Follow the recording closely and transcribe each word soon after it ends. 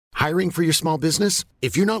Hiring for your small business?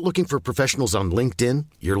 If you're not looking for professionals on LinkedIn,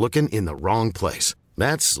 you're looking in the wrong place.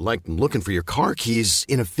 That's like looking for your car keys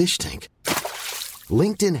in a fish tank.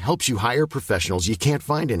 LinkedIn helps you hire professionals you can't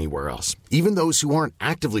find anywhere else, even those who aren't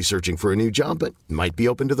actively searching for a new job but might be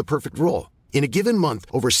open to the perfect role. In a given month,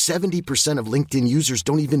 over 70% of LinkedIn users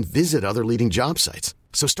don't even visit other leading job sites.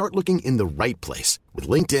 So start looking in the right place. With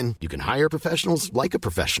LinkedIn, you can hire professionals like a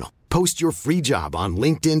professional. Post your free job on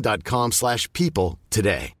linkedin.com/people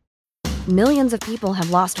today. Millions of people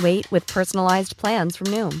have lost weight with personalized plans from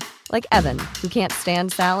Noom. Like Evan, who can't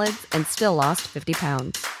stand salads and still lost 50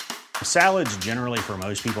 pounds. Salads generally for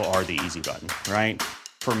most people are the easy button, right?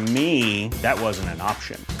 For me, that wasn't an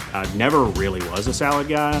option. I never really was a salad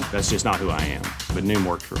guy. That's just not who I am. But Noom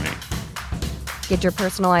worked for me. Get your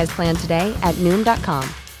personalized plan today at Noom.com.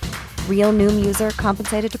 Real Noom user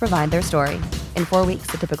compensated to provide their story. In 4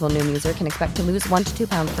 weeks, the typical Noom user can expect to lose 1 to 2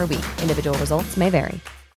 pounds per week. Individual results may vary.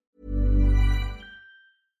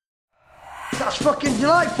 That's fucking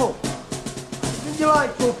delightful.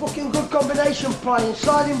 Delightful, fucking good combination playing,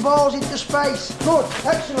 sliding balls into space. Good,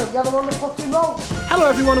 excellent, you have them on the fucking roll. Hello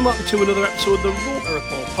everyone and welcome to another episode of the Roker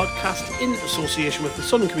Report podcast in association with the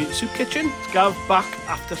Sunderland Community Soup Kitchen. It's Gav back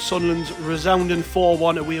after Sunderland's resounding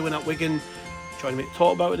 4-1 away win at Wigan. Joining me to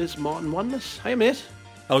talk about it is Martin Wanless. Hiya mate.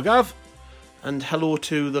 Hello Gav. And hello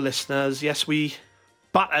to the listeners. Yes, we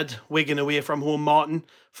battered Wigan away from home, Martin.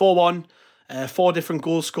 4-1, 4 different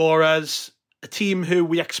goal scorers, a team who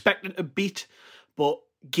we expected to beat but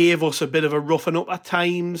gave us a bit of a roughing up at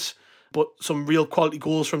times, but some real quality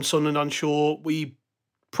goals from Sunderland on show. We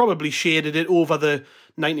probably shaded it over the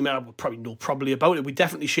 90 minutes. We'll probably know about it. We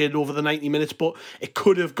definitely shaded over the 90 minutes, but it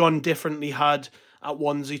could have gone differently had at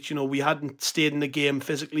ones each. We hadn't stayed in the game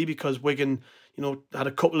physically because Wigan, had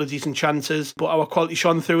a couple of decent chances, but our quality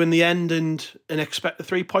shone through in the end and expect the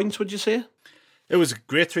 3 points, would you say? It was a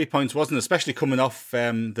great 3 points, wasn't it? Especially coming off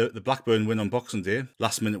the Blackburn win on Boxing Day.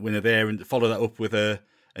 Last minute winner there, and to follow that up with an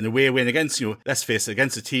away win against, let's face it,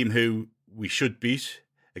 against a team who we should beat,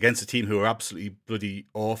 against a team who are absolutely bloody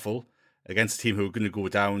awful, against a team who are going to go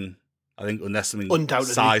down, I think, unless something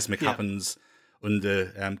seismic happens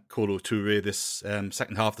under Kolo Toure this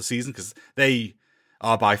second half of the season, because they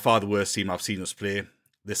are by far the worst team I've seen us play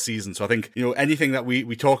this season. So I think, anything that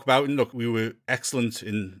we talk about, and look, we were excellent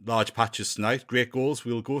in large patches tonight, great goals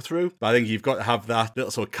we'll go through, but I think you've got to have that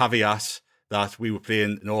little sort of caveat that we were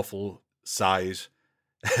playing an awful side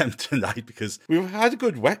tonight, because we've had a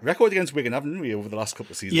good record against Wigan, haven't we, over the last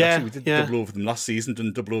couple of seasons? Yeah, actually, we did double over them last season,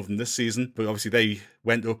 didn't double over them this season, but obviously they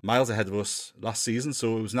went up miles ahead of us last season,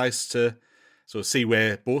 so it was nice to sort of see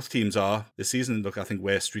where both teams are this season, and look, I think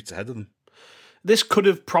we're streets ahead of them. This could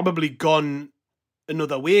have probably gone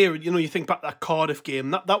another way. You think back to that Cardiff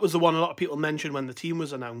game, that was the one a lot of people mentioned when the team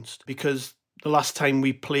was announced, because the last time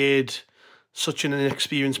we played such an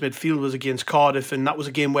inexperienced midfield was against Cardiff, and that was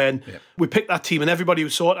a game when we picked that team and everybody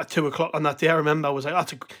was saw it at 2:00 on that day. I remember I was like,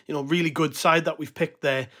 that's a really good side that we've picked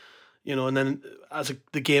there, and then as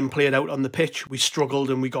the game played out on the pitch, we struggled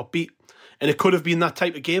and we got beat. And it could have been that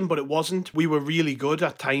type of game, but it wasn't. We were really good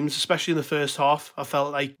at times, especially in the first half. I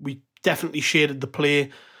felt like we definitely shaded the play.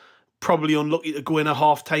 Probably unlucky to go in at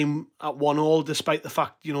half-time at 1-1, despite the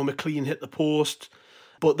fact, McLean hit the post.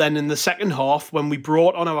 But then in the second half, when we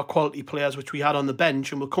brought on our quality players, which we had on the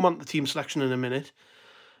bench, and we'll come on to the team selection in a minute,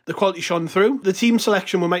 the quality shone through. The team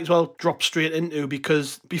selection we might as well drop straight into,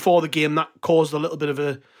 because before the game, that caused a little bit of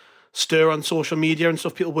a stir on social media and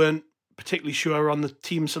stuff. People weren't particularly sure on the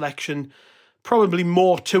team selection. Probably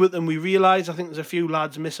more to it than we realised. I think there's a few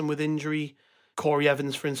lads missing with injury. Corey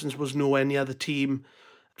Evans, for instance, was nowhere near the team.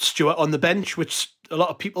 Stewart on the bench, which a lot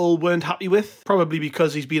of people weren't happy with, probably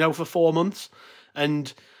because he's been out for 4 months.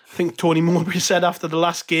 And I think Tony Mowbray said after the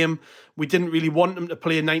last game, we didn't really want him to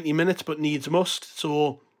play 90 minutes, but needs must.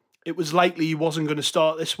 So it was likely he wasn't going to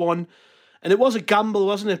start this one. And it was a gamble,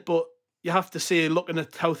 wasn't it? But you have to say, looking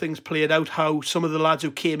at how things played out, how some of the lads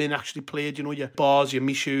who came in actually played, your Bars, your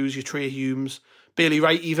Michus, your Trey Humes, Bailey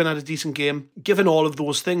Wright even had a decent game. Given all of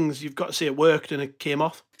those things, you've got to say it worked and it came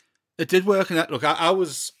off. It did work, and look, I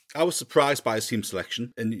was surprised by his team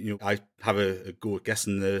selection, and I have a go at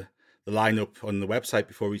guessing the lineup on the website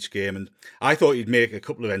before each game, and I thought he'd make a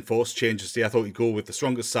couple of enforced changes there. I thought he'd go with the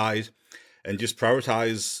strongest side and just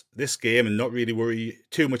prioritise this game and not really worry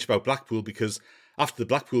too much about Blackpool, because after the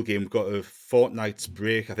Blackpool game, we've got a fortnight's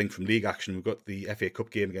break, I think, from league action. We've got the FA Cup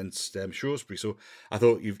game against Shrewsbury, so I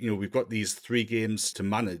thought we've got these 3 games to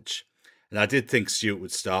manage. And I did think Stewart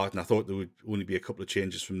would start, and I thought there would only be a couple of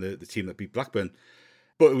changes from the team that beat Blackburn.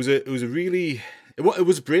 But it was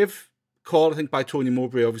a brave call, I think, by Tony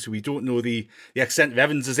Mowbray. Obviously, we don't know the extent of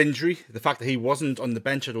Evans' injury. The fact that he wasn't on the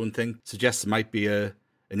bench, I don't think, suggests it might be an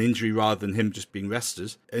injury rather than him just being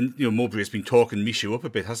rested. And, Mowbray has been talking Michu up a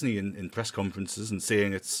bit, hasn't he, in press conferences and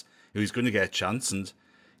saying he's going to get a chance. And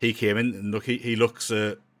he came in and look, he looks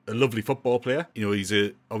a lovely football player. He's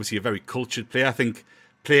obviously a very cultured player. I think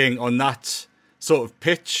playing on that sort of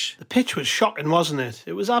pitch. The pitch was shocking, wasn't it?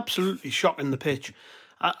 It was absolutely shocking, the pitch.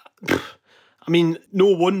 I mean, no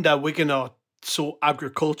wonder Wigan are so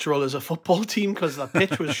agricultural as a football team, because the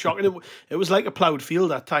pitch was shocking. It was like a ploughed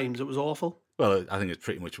field at times. It was awful. Well, I think it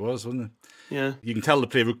pretty much was, wasn't it? Yeah. You can tell they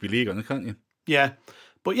play rugby league on it, can't you? Yeah.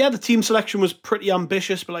 But yeah, the team selection was pretty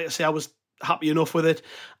ambitious, but like I say, I was happy enough with it.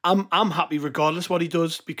 I'm happy regardless what he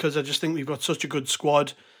does, because I just think we've got such a good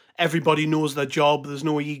squad. Everybody knows their job. There's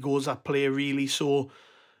no egos at play, really. So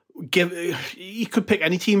he could pick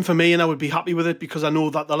any team for me and I would be happy with it, because I know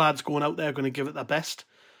that the lads going out there are going to give it their best,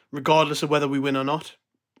 regardless of whether we win or not.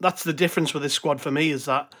 That's the difference with this squad for me, is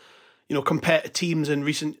that, compared to teams in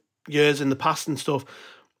recent years in the past and stuff,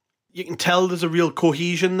 you can tell there's a real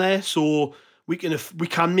cohesion there. So we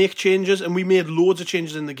can make changes, and we made loads of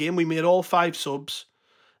changes in the game. We made all 5 subs,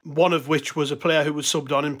 one of which was a player who was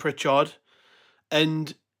subbed on in Pritchard.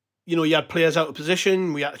 And, you had players out of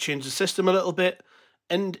position. We had to change the system a little bit.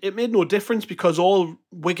 And it made no difference, because all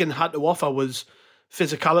Wigan had to offer was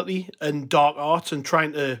physicality and dark arts and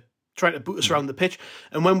trying to boot us around the pitch.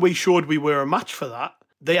 And when we showed we were a match for that,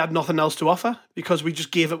 they had nothing else to offer, because we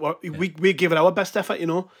just gave it we gave it our best effort,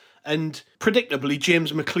 And predictably,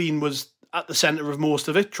 James McLean was at the centre of most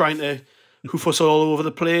of it, trying to hoof us all over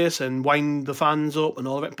the place and wind the fans up and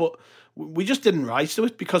all of it. But we just didn't rise to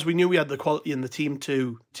it, because we knew we had the quality in the team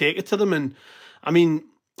to take it to them. And I mean,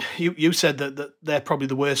 you said that they're probably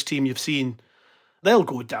the worst team you've seen. They'll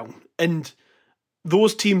go down. And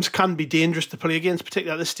those teams can be dangerous to play against,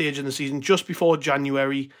 particularly at this stage in the season, just before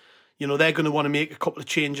January. They're going to want to make a couple of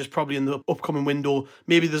changes probably in the upcoming window.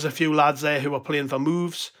 Maybe there's a few lads there who are playing for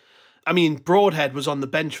moves. I mean, Broadhead was on the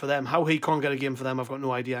bench for them. How he can't get a game for them, I've got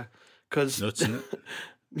no idea. Because,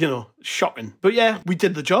 shocking. But yeah, we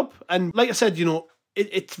did the job. And like I said,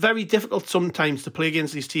 it's very difficult sometimes to play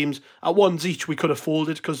against these teams. At ones each, we could have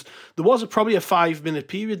folded, because there was probably a 5-minute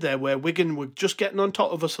period there where Wigan were just getting on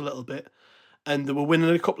top of us a little bit, and they were winning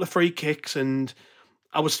a couple of free kicks, and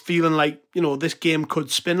I was feeling like, this game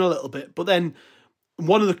could spin a little bit. But then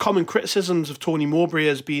one of the common criticisms of Tony Mowbray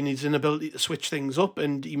has been his inability to switch things up,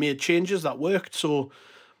 and he made changes that worked. So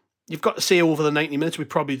you've got to say over the 90 minutes, we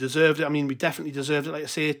probably deserved it. I mean, we definitely deserved it. Like I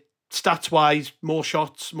say, stats-wise, more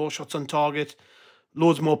shots on target,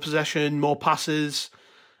 loads more possession, more passes,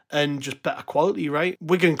 and just better quality, right?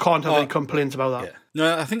 Wigan can't have any complaints about that. Yeah.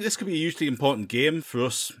 No, I think this could be a hugely important game for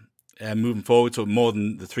us moving forward, so more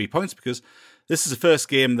than the 3 points, because this is the first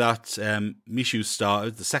game that Michu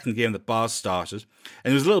started, the second game that Bars started,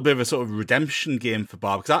 and it was a little bit of a sort of redemption game for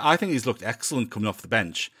Bar, because I think he's looked excellent coming off the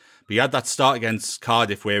bench. But he had that start against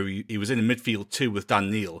Cardiff where he was in a midfield 2 with Dan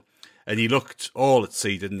Neil, and he looked all at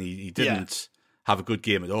sea, didn't he? He didn't have a good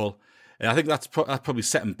game at all. And I think that probably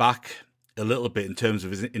set him back a little bit in terms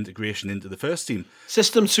of his integration into the first team.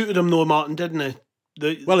 System suited him though, Martin, didn't it?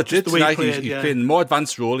 It did tonight. He played a more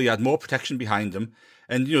advanced role. He had more protection behind him.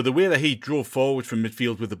 And, the way that he drove forward from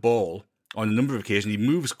midfield with the ball on a number of occasions, he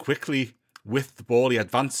moves quickly with the ball. He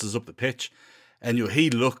advances up the pitch. And, he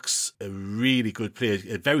looks a really good player,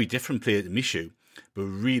 a very different player to Michu, but a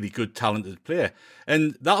really good, talented player.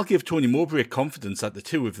 And that'll give Tony Mowbray confidence that the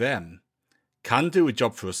two of them can do a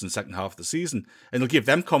job for us in the second half of the season. And it'll give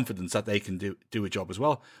them confidence that they can do a job as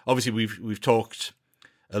well. Obviously, we've talked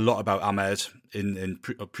a lot about Ahmed in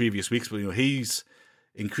previous weeks, but, he's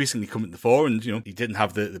increasingly coming to the fore, and he didn't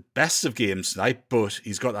have the best of games tonight, but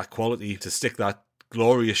he's got that quality to stick that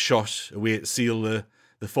glorious shot away to seal the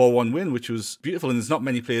 4-1 win, which was beautiful. And there's not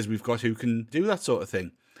many players we've got who can do that sort of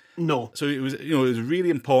thing. No. So it was a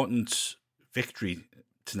really important victory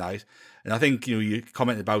tonight. And I think you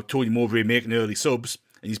commented about Tony Mowbray making early subs,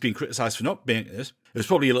 and he's been criticised for not making it. It was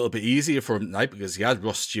probably a little bit easier for him tonight because he had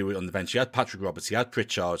Ross Stewart on the bench, he had Patrick Roberts, he had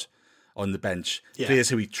Pritchard on the bench, players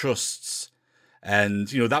who he trusts. And,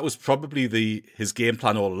 that was probably his game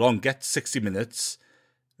plan all along. Get 60 minutes,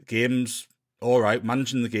 the game's all right,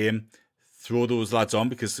 managing the game, throw those lads on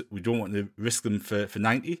because we don't want to risk them for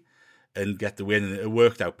 90 and get the win. And it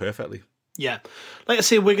worked out perfectly. Yeah. Like I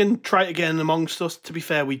say, Wigan tried again amongst us. To be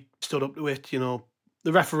fair, we stood up to it.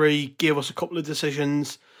 The referee gave us a couple of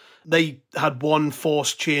decisions. They had one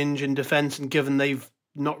forced change in defence, and given they've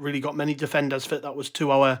not really got many defenders fit, that was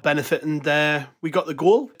to our benefit. And we got the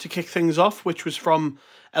goal to kick things off, which was from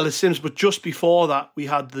Ellis Sims. But just before that, we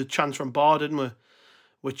had the chance from Barr, didn't we?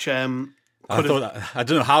 which I don't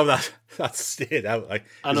know how that stayed out. Like,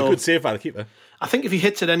 it was a good save by the keeper. I think if he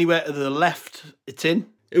hits it anywhere to the left, it's in.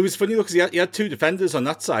 It was funny though, because he had two defenders on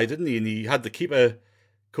that side, didn't he? And he had the keeper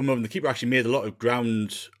come up, and the keeper actually made a lot of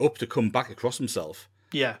ground up to come back across himself.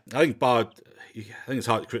 Yeah, I think it's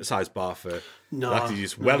hard to criticise Barr for actually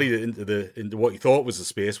just wellied it into what he thought was the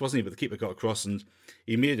space, wasn't he? But the keeper got across, and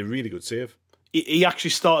he made a really good save. He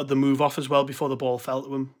actually started the move off as well before the ball fell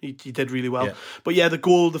to him. He did really well. Yeah. But yeah,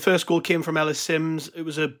 the first goal came from Ellis Sims. It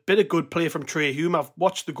was a bit of good play from Trey Hume. I've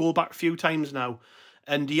watched the goal back a few times now,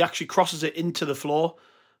 and he actually crosses it into the floor,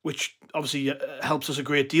 which obviously helps us a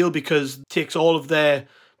great deal because it takes all of their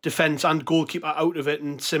defence and goalkeeper out of it,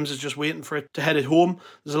 and Sims is just waiting for it to head it home.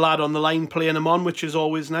 There's a lad on the line playing him on, which is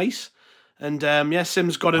always nice. And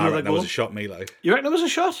Sims got another goal. That was a shot, me like. You reckon it was a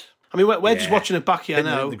shot? I mean, we're just watching it back here Hitting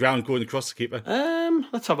now. The ground going across the keeper.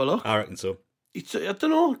 Let's have a look. I reckon so. I don't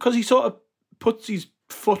know, because he sort of puts his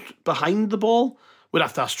foot behind the ball. We'd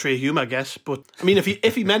have to ask Trey Hume, I guess. But I mean,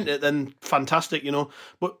 if he meant it, then fantastic, you know.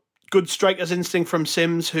 But good striker's instinct from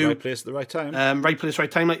Sims, who right place at the right time. Right place, right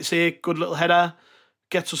time, like you say. Good little header,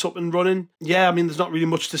 gets us up and running. Yeah, I mean, there's not really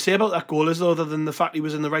much to say about that goal, is there, other than the fact he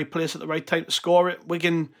was in the right place at the right time to score it.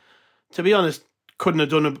 Wigan, to be honest, couldn't have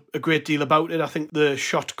done a great deal about it. I think the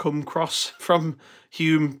shot come cross from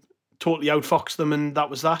Hume totally outfoxed them, and that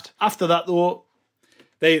was that. After that, though,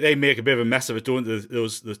 they make a bit of a mess of it, don't they?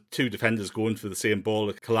 The two defenders going for the same ball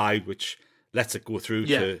that collide, which lets it go through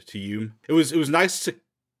to Hume. It was nice to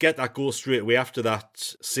get that goal straight away after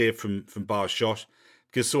that save from Barr's shot,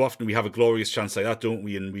 because so often we have a glorious chance like that, don't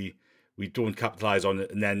we? And we don't capitalise on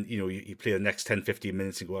it, and then you play the next 10, 15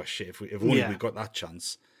 minutes and go, oh shit, if only we got that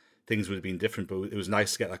chance, things would have been different. But it was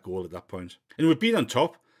nice to get that goal at that point. And we've been on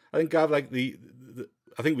top. I think, Gav, like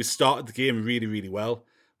I think we started the game really, really well.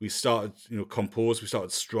 We started, composed. We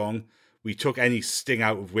started strong. We took any sting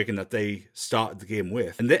out of Wigan that they started the game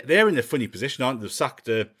with. And they're in a funny position, aren't they? They've sacked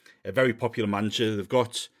a very popular manager. They've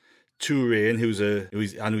got Toure in,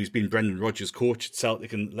 who's been Brendan Rodgers' coach at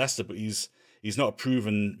Celtic and Leicester, but he's not a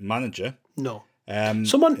proven manager. No.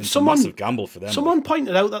 It's a massive gamble for them. Someone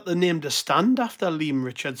pointed out that they named a stand after Liam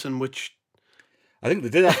Richardson, which I think they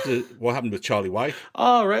did after what happened with Charlie White.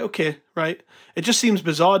 Oh, right, okay, right. It just seems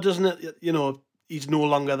bizarre, doesn't it? He's no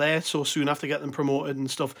longer there so soon after getting them promoted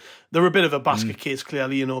and stuff. They're a bit of a basket case,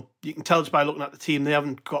 clearly. You can tell just by looking at the team, they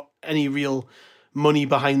haven't got any real money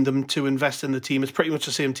behind them to invest in the team. It's pretty much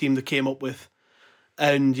the same team they came up with.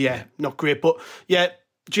 And not great. But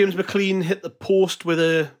James McLean hit the post with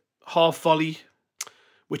a half volley,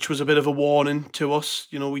 which was a bit of a warning to us.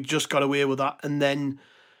 We just got away with that. And then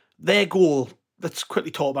their goal, let's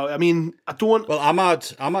quickly talk about it. I mean, I don't want... Well,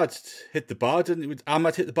 Ahmad hit the bar, didn't he?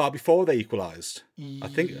 Ahmad hit the bar before they equalised. I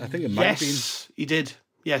think it might have been. Yes, he did.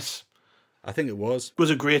 Yes. I think it was. It was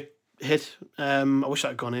a great hit. I wish that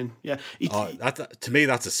had gone in. Yeah. To me,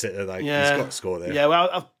 that's a sitter. He's got to score there. Yeah,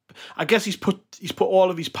 well, I guess he's put all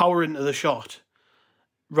of his power into the shot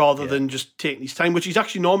rather than just taking his time, which he's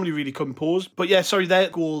actually normally really composed. But yeah, sorry, their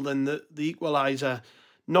goal then, the equaliser,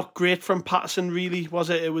 not great from Patterson, really, was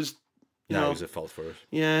it? It was... It was a fault for it.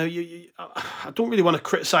 Yeah, I don't really want to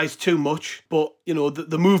criticise too much, but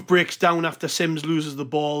the move breaks down after Sims loses the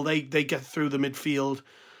ball. They get through the midfield.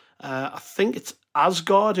 I think it's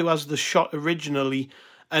Asgard who has the shot originally,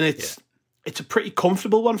 and it's a pretty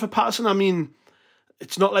comfortable one for Patterson. I mean,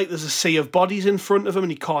 it's not like there's a sea of bodies in front of him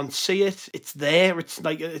and he can't see it. It's there. It's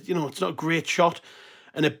like it's not a great shot,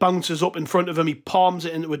 and it bounces up in front of him. He palms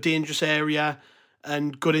it into a dangerous area,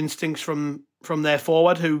 and good instincts from their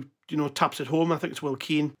forward who taps it home. I think it's Will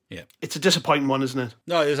Keane. Yeah. It's a disappointing one, isn't it?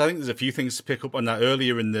 No, I think there's a few things to pick up on that.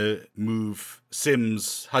 Earlier in the move,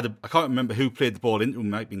 Sims I can't remember who played the ball into him, it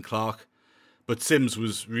might have been Clark, but Sims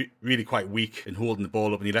was really quite weak in holding the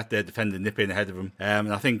ball up, and he let their defender nip in ahead of him.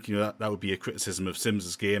 And I think that would be a criticism of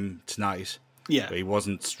Sims's game tonight. Yeah. Where he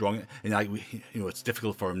wasn't strong. And it's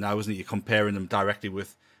difficult for him now, isn't it? You're comparing him directly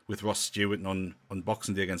with Ross Stewart, and on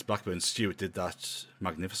Boxing Day against Blackburn, Stewart did that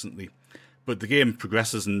magnificently. But the game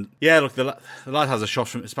progresses, and look, the lad has a shot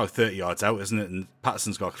from, it's about 30 yards out, isn't it? And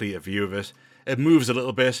Patterson's got a clear view of it. It moves a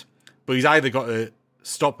little bit, but he's either got to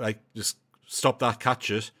stop that, catch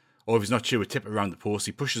it, or if he's not sure, tip it around the post.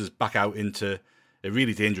 He pushes it back out into a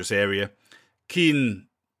really dangerous area. Keane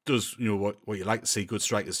does, what you like to see good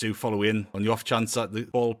strikers do, follow in on the off chance that the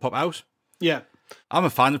ball pop out. Yeah. I'm a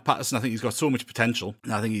fan of Patterson. I think he's got so much potential.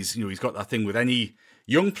 And I think he's got that thing with any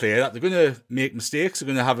young player that they're going to make mistakes, they're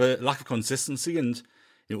going to have a lack of consistency, and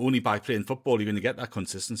only by playing football you're going to get that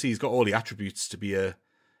consistency. He's got all the attributes to be a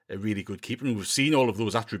really good keeper, and we've seen all of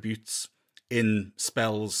those attributes in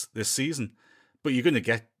spells this season. But you're going to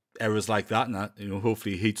get errors like that, and that,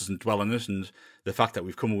 hopefully he doesn't dwell on it. And the fact that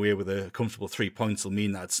we've come away with a comfortable 3 points will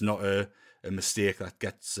mean that it's not a mistake that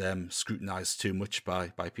gets scrutinised too much by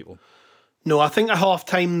people. No, I think at half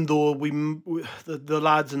time though, the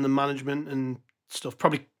lads and the management and stuff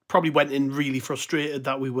probably went in really frustrated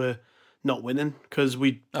that we were not winning, because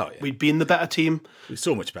we'd been the better team. We're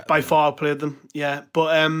so much better. By far played them, yeah.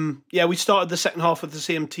 But we started the second half with the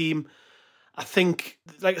same team. I think,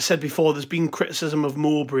 like I said before, there's been criticism of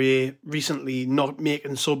Mowbray recently not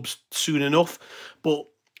making subs soon enough, but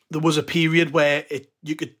there was a period where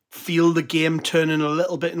you could feel the game turning a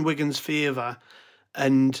little bit in Wigan's favour.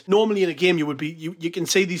 And normally in a game you can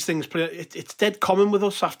see these things play. It's dead common with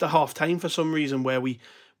us after half time for some reason, where we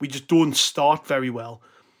just don't start very well,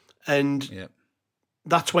 and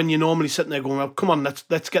that's when you're normally sitting there going, "Well, come on,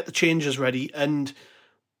 let's get the changes ready." And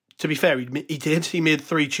to be fair, he did. He made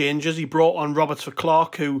 3 changes. He brought on Roberts for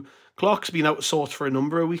Clark, who Clark's been out of sorts for a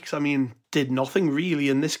number of weeks. I mean, did nothing really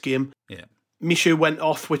in this game. Yeah, Michu went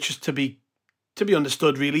off, which is to be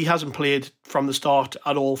understood. Really, he hasn't played from the start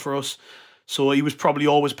at all for us. So he was probably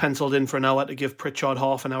always penciled in for an hour to give Pritchard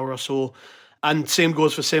half an hour or so. And same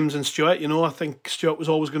goes for Sims and Stewart. I think Stewart was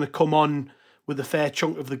always going to come on with a fair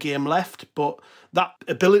chunk of the game left. But that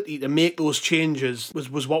ability to make those changes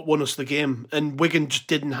was what won us the game. And Wigan just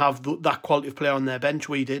didn't have that quality of player on their bench.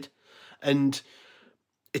 We did. And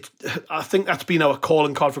I think that's been our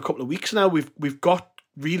calling card for a couple of weeks now. We've got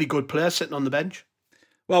really good players sitting on the bench.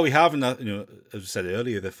 Well, we have, and as I said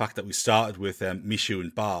earlier, the fact that we started with Michu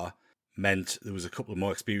and Barr meant there was a couple of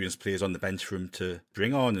more experienced players on the bench for him to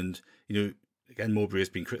bring on. And, again, Mowbray has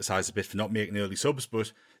been criticised a bit for not making early subs,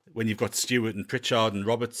 but when you've got Stewart and Pritchard and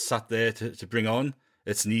Roberts sat there to bring on,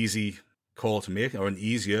 it's an easy call to make, or an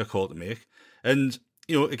easier call to make. And,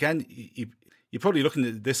 again, you're probably looking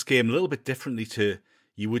at this game a little bit differently to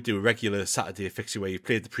you would do a regular Saturday fixture where you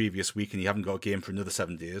played the previous week and you haven't got a game for another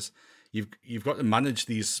 7 days. You've got to manage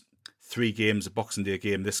these 3 games, a Boxing Day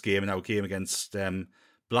game, this game, and our game against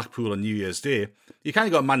Blackpool on New Year's Day. You kind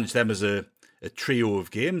of got to manage them as a trio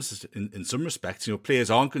of games in some respects. Players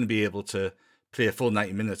aren't going to be able to play a full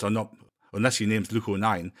 90 minutes, or not, unless your name's Luke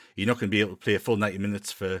O'Nien, you're not going to be able to play a full 90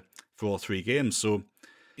 minutes for all 3 games. So,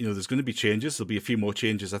 there's going to be changes. There'll be a few more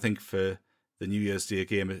changes, I think, for the New Year's Day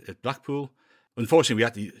game at Blackpool. Unfortunately, we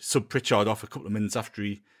had to sub Pritchard off a couple of minutes after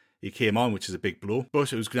he came on, which is a big blow.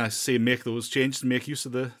 But it was nice to see him make those changes and make use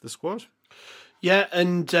of the squad. Yeah,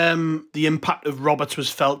 and the impact of Roberts was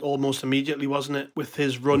felt almost immediately, wasn't it, with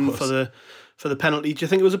his run for the penalty? Do you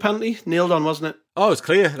think it was a penalty? Nailed on, wasn't it? Oh, it's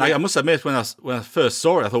clear. I must admit, when I first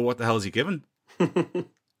saw it, I thought, what the hell is he given? Because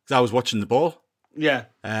I was watching the ball. Yeah.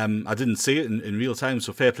 I didn't see it in real time,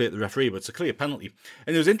 so fair play to the referee, but it's a clear penalty.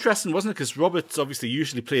 And it was interesting, wasn't it? Because Roberts obviously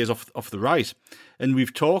usually plays off the right. And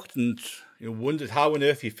we've talked and wondered how on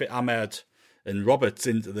earth you fit Ahmad and Roberts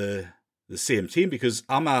into the same team, because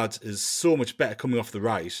Ahmad is so much better coming off the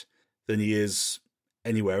right than he is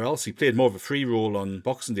anywhere else. He played more of a free role on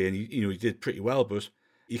Boxing Day and he did pretty well, but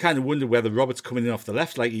you kind of wonder whether Roberts coming in off the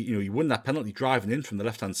left, like he won that penalty driving in from the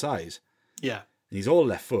left-hand side. Yeah. And he's all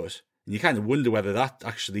left foot. And you kind of wonder whether that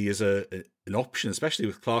actually is an option, especially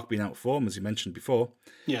with Clark being out of form, as you mentioned before.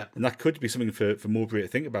 Yeah. And that could be something for Mowbray to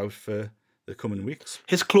think about for the coming weeks.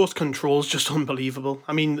 His close control is just unbelievable.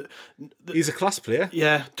 I mean, he's a class player.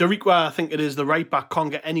 Yeah. Darikwa, I think it is, the right back, can't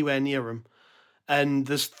get anywhere near him. And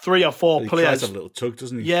there's 3 or 4 players. He tries a little tug,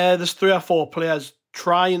 doesn't he? Yeah, there's 3 or 4 players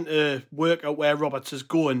trying to work out where Roberts is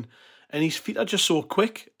going. And his feet are just so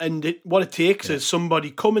quick. And what it takes is somebody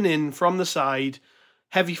coming in from the side,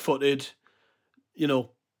 heavy-footed,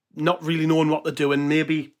 not really knowing what they're doing,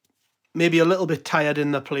 maybe a little bit tired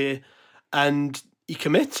in the play, and he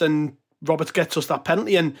commits, and Roberts gets us that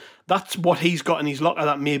penalty, and that's what he's got in his locker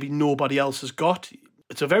that maybe nobody else has got.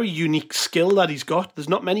 It's a very unique skill that he's got. There's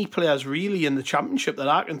not many players really in the Championship that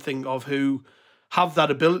I can think of who have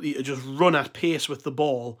that ability to just run at pace with the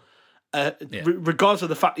ball, regardless of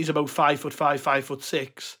the fact he's about 5'5",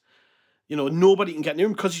 5'6". Nobody can get near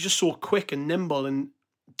him because he's just so quick and nimble and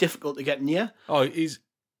difficult to get near. Oh, he's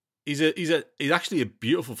actually a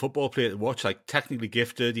beautiful football player to watch. Like, technically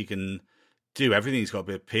gifted, he can do everything. He's got a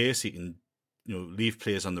bit of pace. He can, leave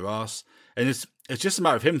players on their arse, and it's just a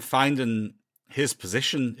matter of him finding his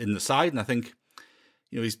position in the side. And I think,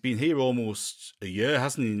 he's been here almost a year,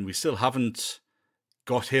 hasn't he? And we still haven't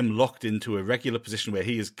got him locked into a regular position where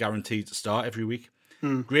he is guaranteed to start every week.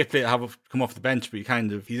 Great player to have come off the bench, but you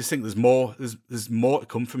just think there's more to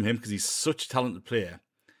come from him because he's such a talented player.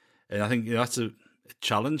 And I think that's a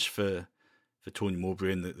challenge for Tony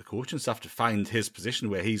Mowbray and the coaching staff to find his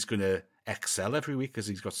position where he's going to excel every week because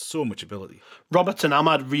he's got so much ability. Roberts and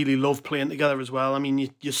Ahmad really love playing together as well. I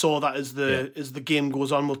mean, you saw that as the game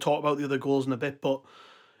goes on. We'll talk about the other goals in a bit, but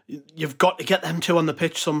you've got to get them two on the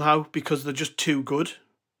pitch somehow because they're just too good.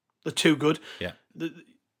 They're too good. Yeah.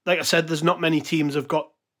 Like I said, there's not many teams have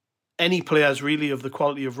got any players really of the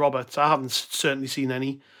quality of Roberts. I haven't certainly seen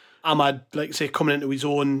any. Ahmad, like I say, coming into his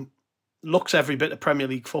own, looks every bit a Premier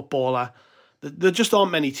League footballer. There just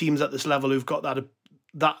aren't many teams at this level who've got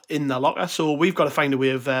that in their locker. So we've got to find a way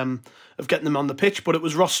of getting them on the pitch. But it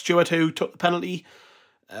was Ross Stewart who took the penalty,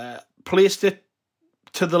 placed it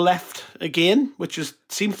to the left again, which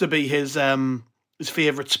seems to be his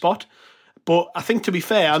favourite spot. But I think, to be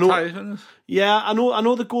fair, I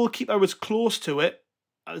know the goalkeeper was close to it.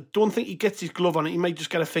 I don't think he gets his glove on it. He might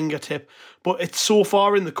just get a fingertip, but it's so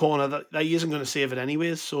far in the corner that he isn't going to save it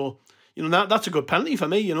anyways. So, that's a good penalty for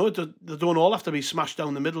me. They don't all have to be smashed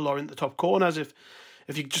down the middle or into the top corners. If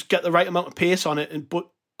you just get the right amount of pace on it but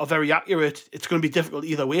are very accurate, it's going to be difficult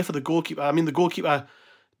either way for the goalkeeper. I mean, the goalkeeper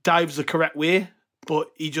dives the correct way,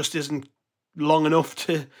 but he just isn't long enough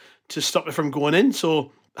to stop it from going in.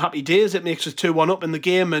 So happy days. It makes us 2-1 up in the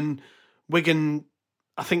game, and Wigan,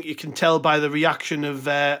 I think you can tell by the reaction of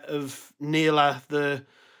Naylor, the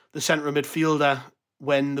centre midfielder,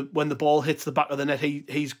 when the ball hits the back of the net,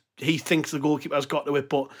 he thinks the goalkeeper has got to it.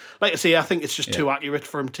 But like I say, I think it's just too accurate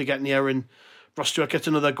for him to get near, and Ross Stewart gets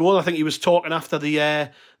another goal. I think he was talking after the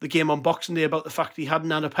game on Boxing Day about the fact he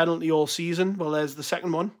hadn't had a penalty all season. Well, there's the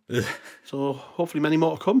second one. So hopefully many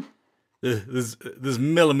more to come. There's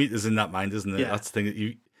millimetres in that mind, isn't there? Yeah. That's the thing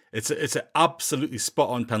that it's an absolutely spot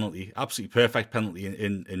on penalty, absolutely perfect penalty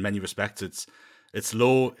in many respects. It's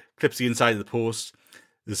low, clips the inside of the post.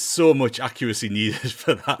 There's so much accuracy needed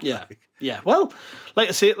for that. Yeah, yeah. Well, like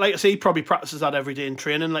I say, he probably practices that every day in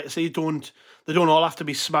training. Like I say, they don't all have to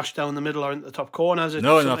be smashed down the middle or into the top corners.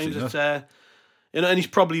 Sometimes it's and he's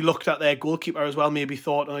probably looked at their goalkeeper as well. Maybe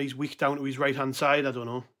thought, he's weak down to his right hand side. I don't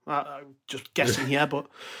know. I'm just guessing here, but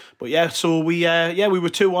yeah. So we were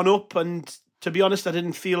 2-1 up, and to be honest, I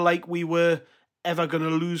didn't feel like we were ever going to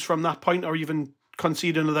lose from that point or even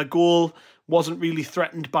concede another goal. Wasn't really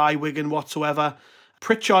threatened by Wigan whatsoever.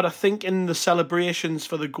 Pritchard, I think, in the celebrations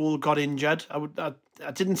for the goal, got injured.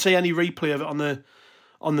 I didn't see any replay of it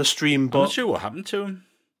on the stream, but I'm not sure what happened to him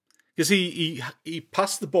because he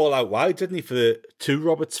passed the ball out wide, didn't he, to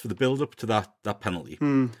Roberts for the build up to that penalty.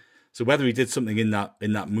 So whether he did something in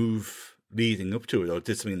that move leading up to it or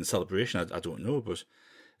did something in the celebration, I don't know. But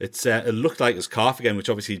it looked like his calf again, which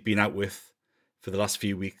obviously he'd been out with for the last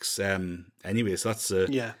few weeks anyway. So that's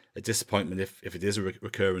a disappointment if it is a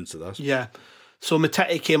recurrence of that. Yeah. So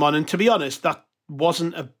Matete came on, and to be honest, that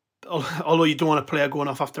wasn't although you don't want a player going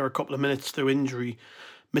off after a couple of minutes through injury,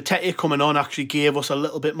 Matete coming on actually gave us a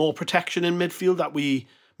little bit more protection in midfield that we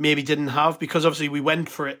maybe didn't have, because obviously we went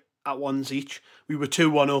for it at ones each. We were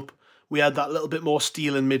 2-1 up. We had that little bit more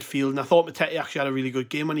steel in midfield, and I thought Matete actually had a really good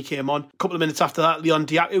game when he came on. A couple of minutes after that, Leon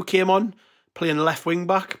Diaku came on, playing left wing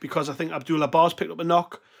back, because I think Abdullah Bar's picked up a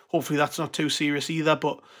knock. Hopefully that's not too serious either,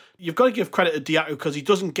 but you've got to give credit to Diaku because he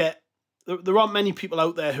doesn't get... There aren't many people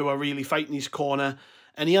out there who are really fighting his corner,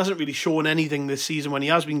 and he hasn't really shown anything this season when he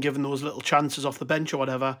has been given those little chances off the bench or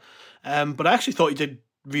whatever. But I actually thought he did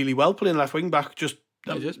really well playing left wing back. Just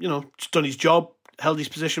done his job, held his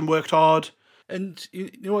position, worked hard. And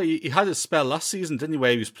you know what? He had a spell last season, didn't he,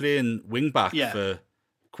 where he was playing wing back for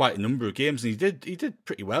quite a number of games, and he did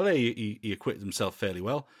pretty well. He acquitted himself fairly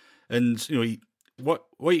well. And what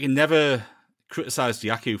you can never criticise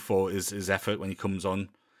Diaku for is his effort when he comes on.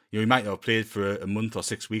 He might not have played for a month or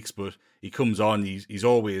 6 weeks, but he comes on. He's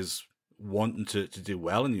always wanting to do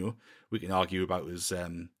well, and we can argue about his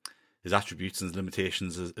attributes and his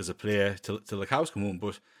limitations as a player till the cows come home.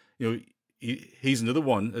 But he's another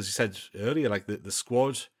one, as you said earlier. Like the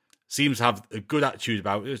squad seems to have a good attitude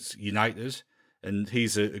about it, united, and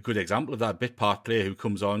he's a good example of that. Bit part player who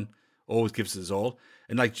comes on, always gives it his all.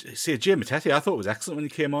 And like say, Jay Matete, I thought was excellent when he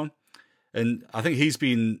came on, and I think he's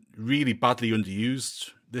been really badly underused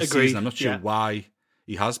this season. I'm not sure why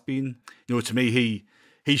he has been. To me,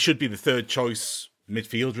 he should be the third choice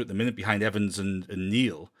midfielder at the minute behind Evans and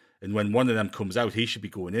Neil. And when one of them comes out, he should be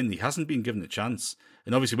going in. He hasn't been given a chance.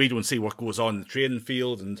 And obviously, we don't see what goes on in the training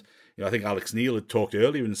field. And I think Alex Neil had talked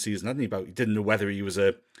earlier in the season, hadn't he, about he didn't know whether he was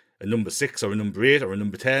a number 6 or a number 8 or a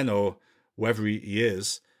number 10 or whoever he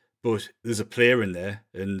is. But there's a player in there,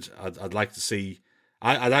 and I'd like to see.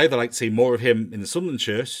 I'd either like to see more of him in the Sunderland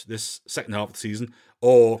shirt this second half of the season,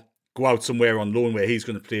 or go out somewhere on loan where he's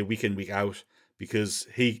going to play week in, week out, because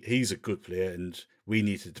he's a good player and we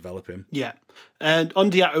need to develop him. Yeah. And on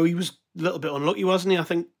Diaku, a little bit unlucky, wasn't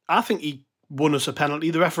he? I think he won us a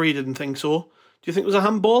penalty. The referee didn't think so. Do you think it was a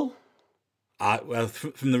handball? Well,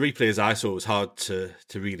 from the replays I saw, it was hard to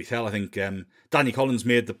really tell. I think Danny Collins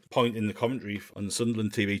made the point in the commentary on the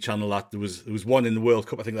Sunderland TV channel that there was one in the World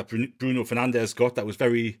Cup, I think, that Bruno Fernandes got that was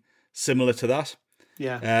very similar to that.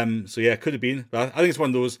 Yeah. So yeah, it could have been. But I think it's one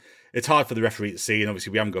of those, it's hard for the referee to see, and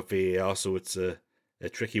obviously we haven't got VAR, so it's a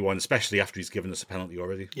tricky one, especially after he's given us a penalty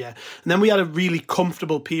already. Yeah. And then we had a really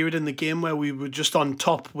comfortable period in the game where we were just on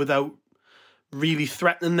top without really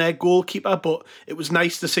threatening their goalkeeper, but it was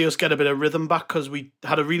nice to see us get a bit of rhythm back because we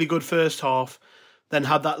had a really good first half, then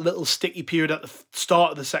had that little sticky period at the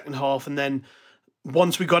start of the second half, and then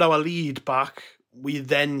once we got our lead back, we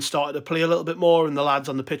then started to play a little bit more, and the lads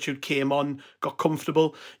on the pitch who came on got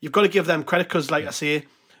comfortable. You've got to give them credit because, like I say,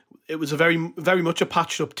 it was a very, very much a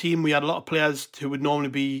patched up team. We had a lot of players who would normally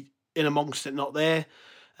be in amongst it, not there.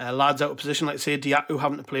 Lads out of position, like I say, Diaku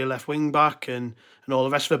having to play a left wing back and all the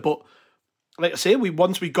rest of it. But like I say,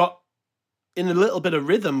 once we got in a little bit of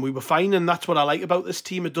rhythm, we were fine, and that's what I like about this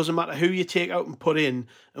team. It doesn't matter who you take out and put in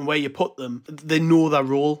and where you put them. They know their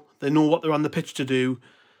role. They know what they're on the pitch to do,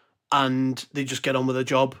 and they just get on with their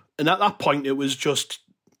job. And at that point, it was just,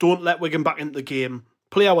 don't let Wigan back into the game.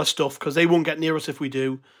 Play our stuff, because they won't get near us if we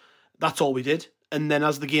do. That's all we did. And then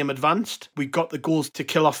as the game advanced, we got the goals to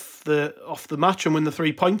kill off the match and win the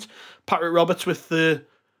 3 points. Patrick Roberts with the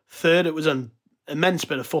third. It was an immense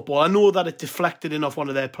bit of football. I know that it deflected in off one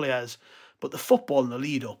of their players, but the football in the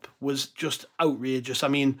lead up was just outrageous. I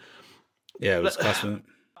mean, yeah, it was class.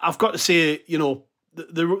 I've got to say,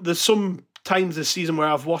 there's some times this season where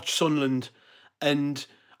I've watched Sunderland and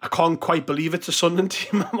I can't quite believe it's a Sunderland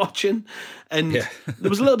team I'm watching. And there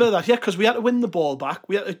was a little bit of that, because we had to win the ball back.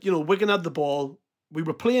 We had to, Wigan had the ball. We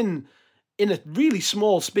were playing in a really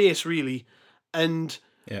small space, really. And,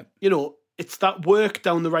 it's that work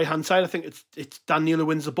down the right-hand side. I think it's Dan Neil who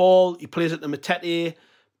wins the ball. He plays it to Matete,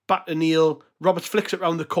 back to Neil. Roberts flicks it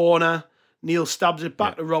round the corner. Neil stabs it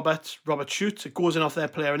back to Roberts. Roberts shoots. It goes in off their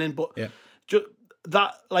player and in. But just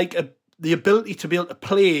that, the ability to be able to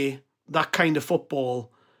play that kind of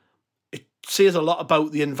football, it says a lot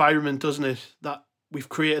about the environment, doesn't it, that we've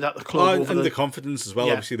created at the club. And the confidence as well.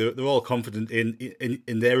 Obviously, they're all confident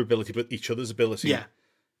in their ability, but each other's ability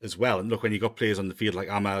as well. And look, when you've got players on the field like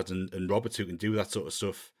Ahmad and Roberts who can do that sort of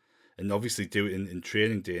stuff, and obviously do it in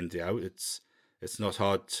training day in, day out, it's not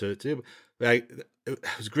hard to do. It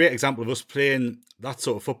was a great example of us playing that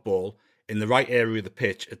sort of football in the right area of the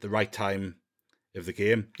pitch at the right time of the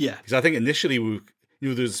game. Yeah. Because I think initially there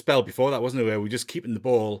was a spell before that, wasn't there, where we were just keeping the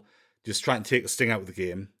ball, just trying to take the sting out of the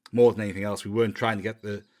game more than anything else. We weren't trying to get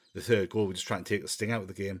the third goal. We were just trying to take the sting out of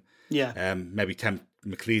the game. Yeah. Maybe tempt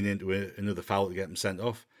McLean into another foul to get him sent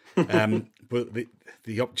off. But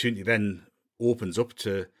the opportunity then opens up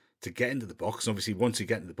to get into the box. And obviously, once you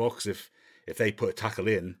get into the box, if they put a tackle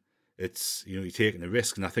in, it's, you're taking a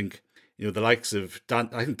risk. And I think, the likes of Dan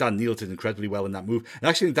Neil did incredibly well in that move. And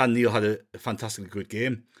actually, I think Dan Neil had a fantastically good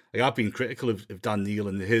game. I've been critical of Dan Neil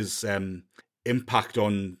and his impact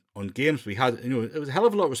on games. We had, it was a hell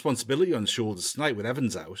of a lot of responsibility on his shoulders tonight with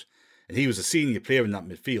Evans out, and he was a senior player in that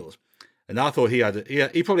midfield. And I thought he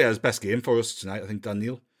probably had his best game for us tonight. I think Dan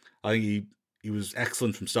Neil. I think he was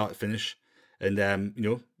excellent from start to finish, and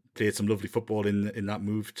played some lovely football in that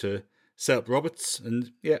move to set up Roberts.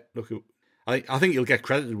 And look, I think he'll get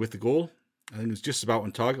credited with the goal. I think it was just about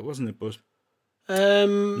on target, wasn't it? But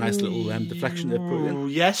nice little deflection they put in.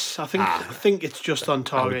 Yes, I think it's just on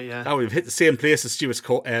target. That would have hit the same place as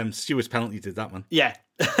Stewart's penalty did, that one. Yeah.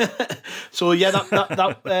 So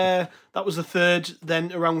that was the third. Then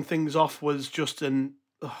to round things off was just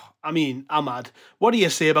Ahmad. What do you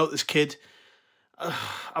say about this kid?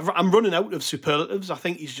 I'm running out of superlatives. I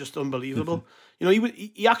think he's just unbelievable.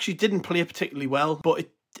 He actually didn't play particularly well, but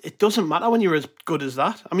it doesn't matter when you're as good as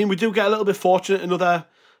that. I mean, we do get a little bit fortunate. Another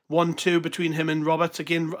 1-2 between him and Roberts.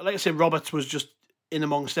 Again, like I said, Roberts was just in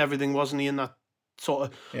amongst everything, wasn't he? In that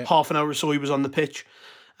sort of half an hour or so he was on the pitch,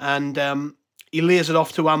 and he lays it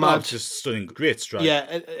off to Ahmad. Just stunning, great strike.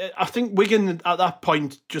 Yeah, I think Wigan at that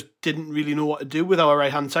point just didn't really know what to do with our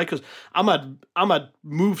right hand side, because Ahmad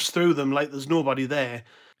moves through them like there's nobody there.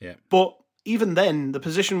 Yeah, but even then, the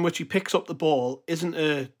position in which he picks up the ball isn't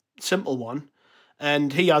a simple one,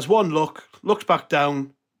 and he has one look, looks back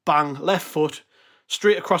down, bang, left foot,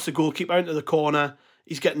 straight across the goalkeeper into the corner.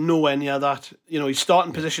 He's getting nowhere near that. His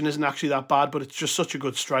starting position isn't actually that bad, but it's just such a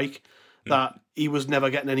good strike that he was never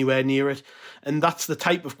getting anywhere near it. And that's the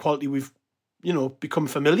type of quality we've, become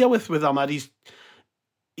familiar with Ahmad. He's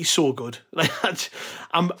so good.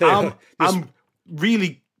 I'm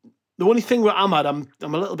really, the only thing with Ahmad, I'm a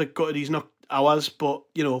little bit gutted he's not ours, but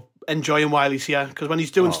enjoy him while he's here, because when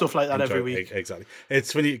he's doing stuff like that every week. Exactly.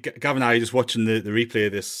 It's when Gavin and I are just watching the replay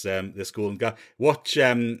of this goal, and watch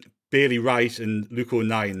Bailey Wright and Luke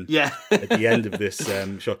O'Nien at the end of this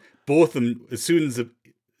shot. Both of them, as soon as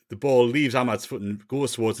the ball leaves Ahmad's foot and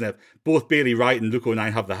goes towards the net, both Bailey Wright and Luke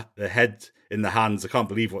O'Nien have the head in their hands. I can't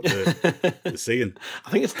believe what they're seeing.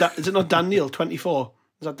 I think is it not Dan Neil, 24?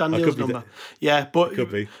 Is that Dan Neil's number? Yeah, but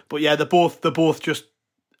could be. But yeah, they're both just.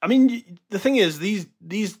 I mean, the thing is,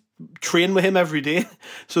 these train with him every day,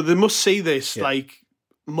 so they must see this like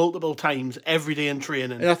multiple times every day in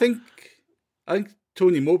training. And I think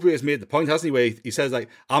Tony Mowbray has made the point, hasn't he? Where he says like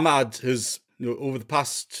Ahmad has, over the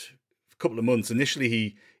past couple of months,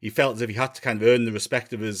 initially he felt as if he had to kind of earn the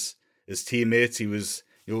respect of his teammates. He was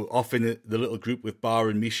off in the little group with Bar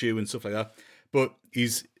and Mishu and stuff like that. But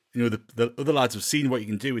he's the other lads have seen what you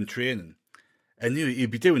can do in training, and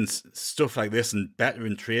he'd be doing stuff like this and better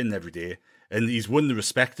in training every day. And he's won the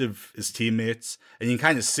respect of his teammates, and you can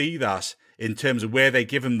kind of see that in terms of where they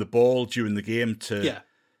give him the ball during the game to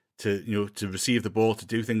receive the ball, to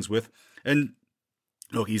do things with. And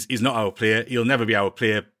look, he's not our player. He'll never be our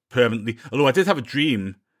player permanently. Although I did have a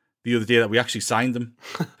dream the other day that we actually signed him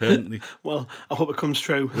permanently. Well, I hope it comes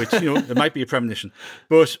true. Which, it might be a premonition.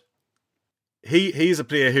 But he's a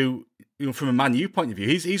player who, from a Man U point of view,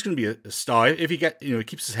 he's going to be a star. If he he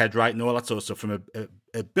keeps his head right and all that sort of stuff. From a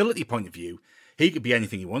ability point of view, he could be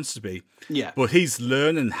anything he wants to be. Yeah. But he's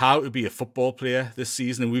learning how to be a football player this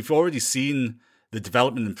season, and we've already seen the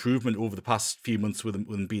development and improvement over the past few months with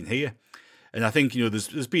him being here. And I think,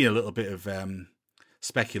 there's been a little bit of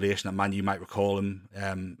speculation that Man U might recall him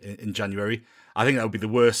in January. I think that would be the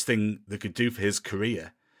worst thing they could do for his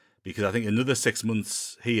career, because I think another 6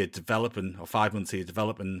 months here developing, or 5 months here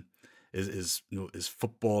developing his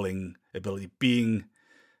footballing ability, being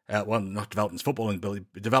not developing his footballing ability,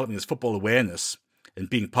 but developing his football awareness and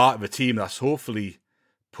being part of a team that's hopefully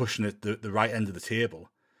pushing at the right end of the table.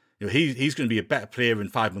 He's going to be a better player in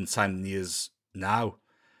 5 months' time than he is now,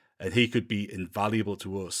 and he could be invaluable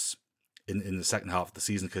to us in the second half of the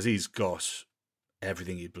season, because he's got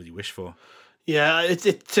everything you'd bloody wish for. Yeah,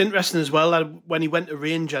 it's interesting as well that when he went to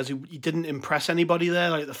Rangers, he didn't impress anybody there.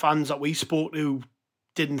 Like the fans that we spoke to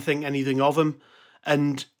didn't think anything of him,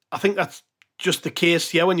 and I think that's just the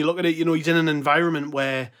case. Yeah, when you look at it, he's in an environment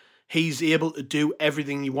where he's able to do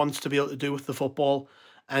everything he wants to be able to do with the football.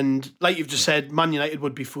 And like you've just said, Man United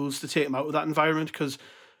would be fools to take him out of that environment, because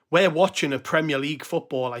we're watching a Premier League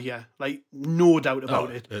footballer here, like no doubt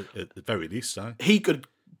about it. At the very least, he could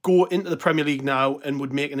go into the Premier League now and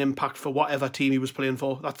would make an impact for whatever team he was playing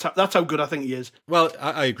for. That's how good I think he is. Well,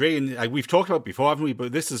 I agree, and we've talked about it before, haven't we?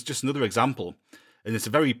 But this is just another example, and it's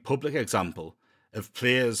a very public example of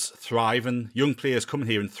players thriving, young players coming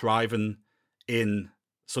here and thriving in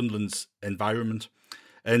Sunderland's environment.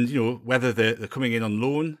 And, whether they're coming in on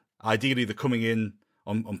loan, ideally they're coming in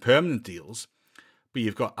on permanent deals, but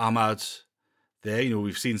you've got Ahmad there.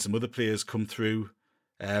 We've seen some other players come through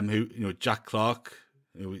who, Jack Clark,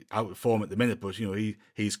 out of form at the minute, but,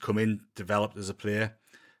 he's come in, developed as a player,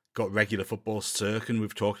 got regular football. Sirkin,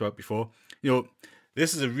 we've talked about before.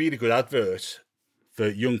 This is a really good advert for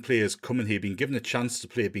young players coming here, being given a chance to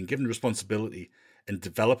play, being given responsibility, and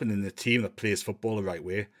developing in a team that plays football the right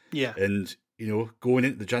way. Yeah. And, going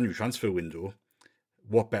into the January transfer window,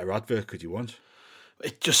 what better advert could you want?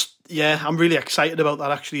 It just, I'm really excited about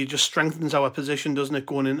that, actually. It just strengthens our position, doesn't it,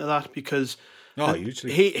 going into that? Because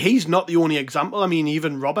hugely. He's not the only example. I mean,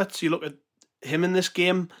 even Roberts, you look at him in this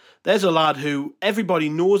game, there's a lad who everybody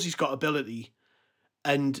knows he's got ability,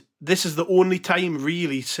 and this is the only time,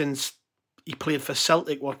 really, since he played for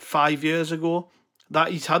Celtic, 5 years ago,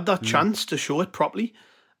 that he's had that chance to show it properly.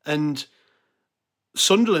 And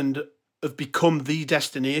Sunderland have become the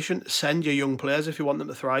destination to send your young players if you want them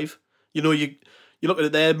to thrive. You look at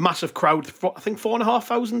it, their massive crowd, I think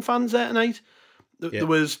 4,500 fans there tonight. There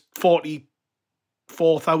was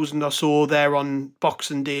 44,000 or so there on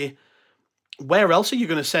Boxing Day. Where else are you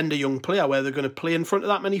going to send a young player where they're going to play in front of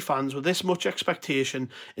that many fans with this much expectation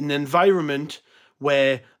in an environment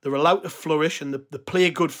where they're allowed to flourish and they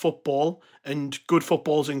play good football and good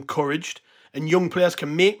football's encouraged and young players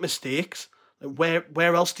can make mistakes? Where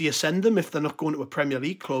else do you send them if they're not going to a Premier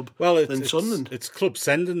League club than Sunderland? It's clubs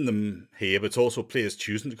sending them here, but it's also players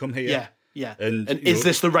choosing to come here. Yeah. And is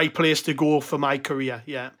this the right place to go for my career?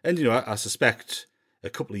 Yeah. And, I suspect a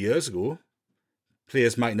couple of years ago,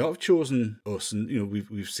 players might not have chosen us. And,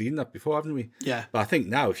 we've seen that before, haven't we? Yeah. But I think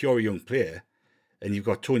now, if you're a young player and you've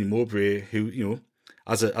got Tony Mowbray, who,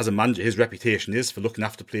 as a manager, his reputation is for looking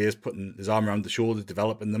after players, putting his arm around the shoulder,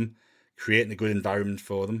 developing them, creating a good environment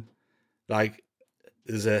for them. Like,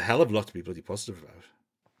 there's a hell of a lot to be bloody positive about.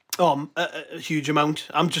 A huge amount.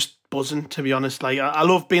 I'm just buzzing, to be honest. Like, I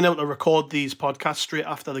love being able to record these podcasts straight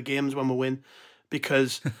after the games when we win,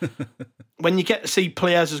 because when you get to see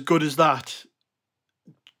players as good as that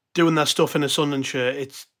doing their stuff in a Sunderland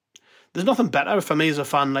shirt, there's nothing better for me as a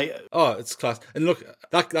fan. Like, oh, it's class. And look,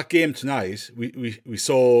 that game tonight, we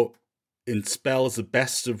saw in spells the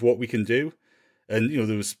best of what we can do, and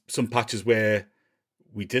there was some patches where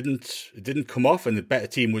it didn't come off, and the better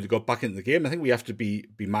team would have got back into the game. I think we have to be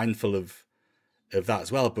mindful of that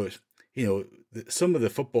as well. But some of the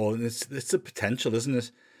football, and it's the potential, isn't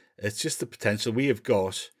it? It's just the potential we have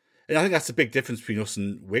got, and I think that's a big difference between us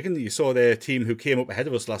and Wigan. You saw their team who came up ahead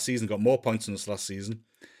of us last season, got more points than us last season.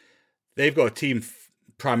 They've got a team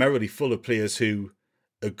primarily full of players who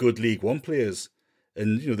are good League One players,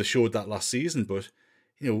 and they showed that last season. But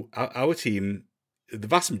our team, the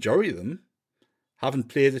vast majority of them, haven't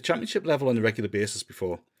played at Championship level on a regular basis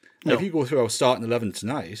before. Now, if you go through our starting 11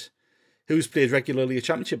 tonight, who's played regularly at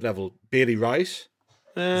Championship level? Bailey Wright? Is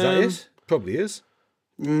that it? Probably is.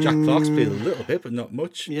 Jack Clark's played a little bit, but not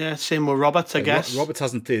much. Yeah, same with Roberts, I guess. Roberts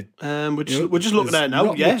hasn't played. We're just looking at it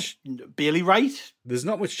now. Yeah, Bailey Wright. There's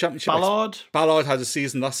not much Championship. Ballard had a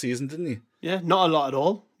season last season, didn't he? Yeah, not a lot at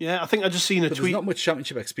all. Yeah, I think I just seen a tweet. There's not much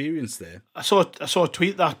Championship experience there. I saw a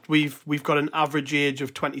tweet that we've got an average age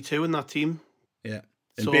of 22 in that team. Yeah,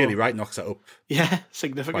 and Bailey Wright knocks that up. Yeah,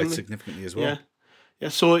 significantly. Quite significantly as well. Yeah.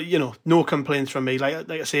 So no complaints from me.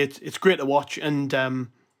 Like I say, it's great to watch, and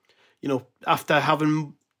after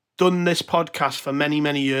having done this podcast for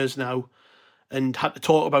many years now, and had to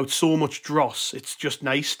talk about so much dross, it's just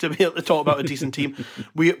nice to be able to talk about a decent team.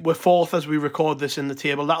 We're fourth as we record this in the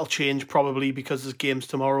table. That'll change probably because there's games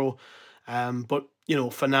tomorrow. But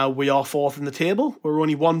for now we are fourth in the table. We're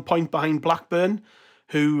only 1 point behind Blackburn,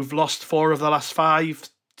 who've lost 4 of the last 5.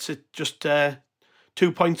 To just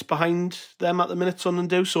 2 points behind them at the minute, Sunderland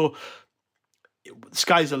do. So the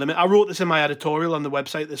sky's the limit. I wrote this in my editorial on the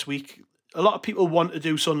website this week. A lot of people want to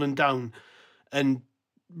do Sunderland down and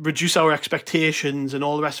reduce our expectations and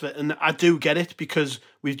all the rest of it. And I do get it, because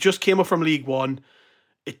we've just came up from League One.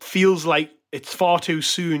 It feels like it's far too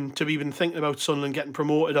soon to be even thinking about Sunderland getting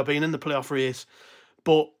promoted or being in the playoff race.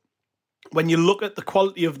 But when you look at the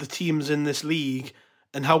quality of the teams in this league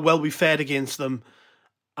and how well we fared against them,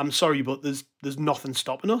 I'm sorry, but there's nothing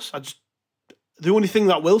stopping us. The only thing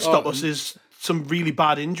that will stop us is some really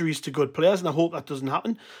bad injuries to good players, and I hope that doesn't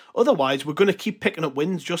happen. Otherwise, we're going to keep picking up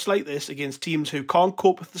wins just like this against teams who can't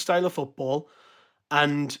cope with the style of football,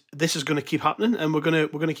 and this is going to keep happening, and we're going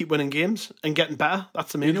to keep winning games and getting better.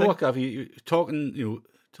 That's the main thing. What, Gav? You're talking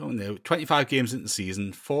there, 25 games into the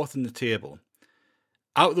season, 4th in the table.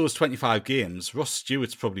 Out of those 25 games, Ross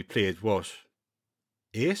Stewart's probably played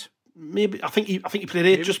 8? Maybe I think he played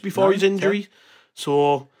 8 just before his injury.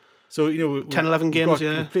 10, 11 games,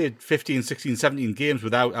 we played 15, 16, 17 games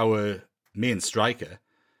without our main striker.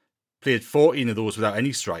 Played 14 of those without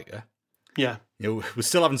any striker. Yeah. We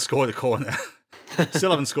still haven't scored a corner.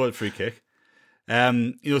 Still haven't scored a free kick.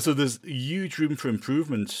 So there's huge room for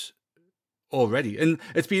improvement already. And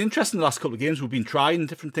it's been interesting the last couple of games. We've been trying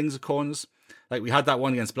different things at corners. Like we had that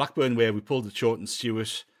one against Blackburn where we pulled it short and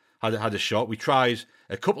Stewart had a shot. We tried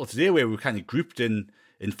a couple today where we were kind of grouped in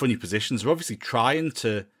funny positions. We're obviously trying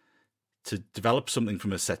to develop something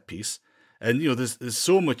from a set piece. And, there's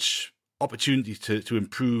so much opportunity to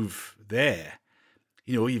improve there.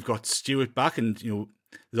 You've got Stewart back, and,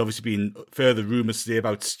 there's obviously been further rumours today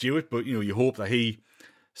about Stewart, but, you hope that he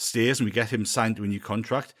stays and we get him signed to a new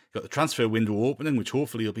contract. You've got the transfer window opening, which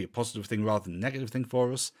hopefully will be a positive thing rather than a negative thing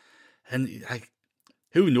for us. And,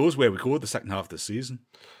 who knows where we go the second half of the season.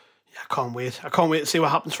 Yeah, I can't wait. I can't wait to see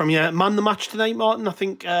what happens from here. Man the match tonight, Martin. I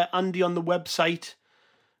think Andy on the website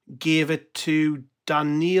gave it to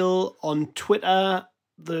Dan Neil. On Twitter,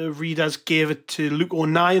 the readers gave it to Luke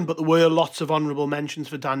O'Nien, but there were lots of honourable mentions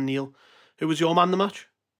for Dan Neil. Who was your man the match?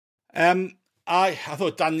 I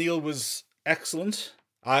thought Dan Neil was excellent.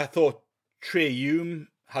 I thought Trey Hume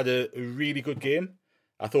had a really good game.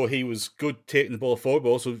 I thought he was good taking the ball forward, but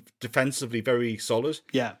also defensively very solid.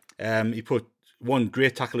 Yeah. He put one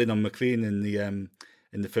great tackle in on McLean in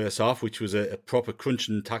the first half, which was a proper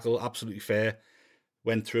crunching tackle, absolutely fair,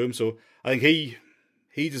 went through him. So I think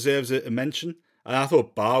he deserves a mention. And I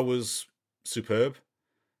thought Barr was superb.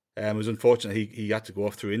 It was unfortunate he had to go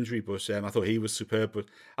off through injury, but I thought he was superb. But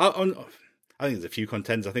I think there's a few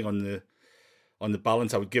contenders. I think on the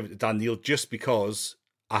balance, I would give it to Dan Neil just because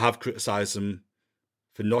I have criticised him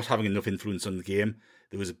for not having enough influence on the game.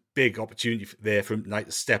 There was a big opportunity there for him tonight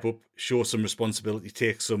to step up, show some responsibility,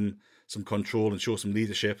 take some control and show some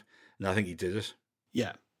leadership. And I think he did it.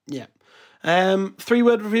 Yeah, Yeah.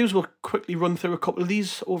 3-word reviews. We'll quickly run through a couple of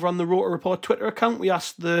these over on the Rotor Report Twitter account. We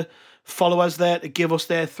asked the followers there to give us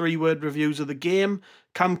their 3-word reviews of the game.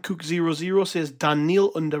 Cam Cook 00 says Dan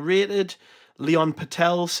Neil underrated. Leon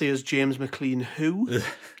Patel says James McLean who.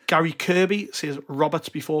 Gary Kirby says Roberts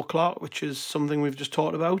before Clark, which is something we've just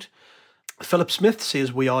talked about. Philip Smith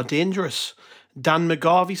says we are dangerous. Dan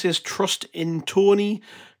McGarvey says trust in Tony.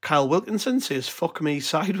 Kyle Wilkinson says fuck me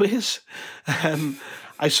sideways.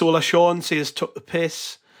 Isola Sean says took the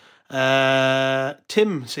piss.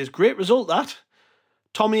 Tim says great result that.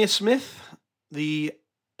 Tommy Smith, the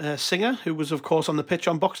singer who was of course on the pitch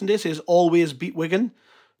on Boxing Day, says always beat Wigan.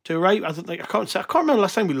 To right, I can't remember the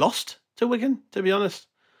last time we lost to Wigan. To be honest,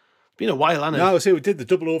 it's been a while, hasn't it? No, I would say we did the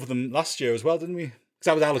double over them last year as well, didn't we? Because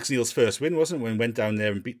that was Alex Neil's first win, wasn't it? When we went down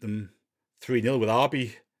there and beat them 3-0 with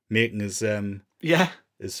Arby making his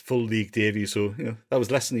full league debut. So that was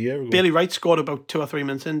less than a year ago. Bailey Wright scored about 2 or 3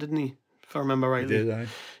 minutes in, didn't he? If I remember rightly. He did, aye.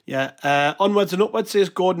 Yeah. Onwards and upwards says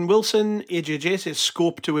Gordon Wilson. AJJ says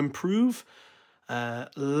scope to improve.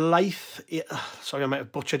 Laith, sorry I might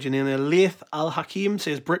have butchered your name there. Laith Al Hakim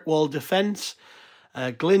says brick wall defence.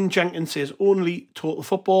 Glyn Jenkins says only total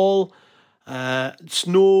football.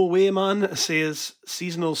 Snow Wayman says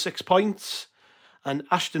seasonal 6 points. And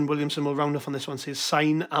Ashton Williamson will round off on this one, says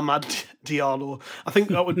sign Ahmad Diallo. I think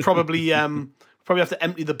that would probably have to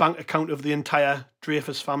empty the bank account of the entire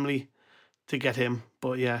Dreyfus family to get him.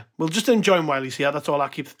 But yeah, we'll just enjoy him while he's here. That's all I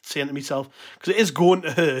keep saying to myself. Because it is going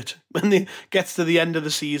to hurt when he gets to the end of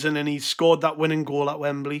the season and he scored that winning goal at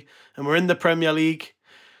Wembley and we're in the Premier League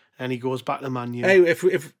and he goes back to Man U. Hey,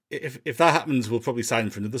 if that happens, we'll probably sign him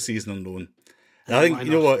for another season on loan. And I think,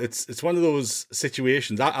 you know what, it's one of those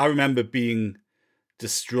situations. I remember being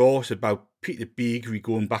distraught about Peter Beagrie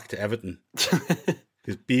going back to Everton.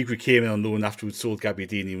 Because Beagrie came in on loan after we'd sold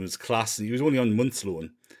Gabbiadini and was class, and he was only on month's loan.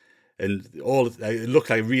 And it looked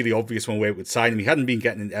like really obvious one way we would sign him. He hadn't been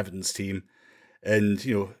getting in Everton's team. And,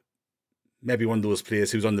 maybe one of those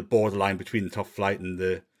players who's on the borderline between the top flight and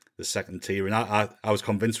the second tier. And I was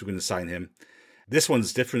convinced we were going to sign him. This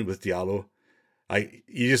one's different with Diallo.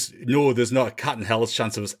 You just know there's not a cat in hell's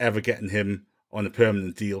chance of us ever getting him on a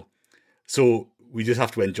permanent deal. So we just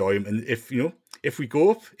have to enjoy him. And if we go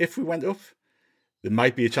up, if we went up, there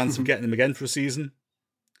might be a chance of getting him again for a season.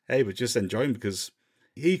 Hey, but just enjoy him because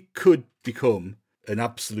he could become an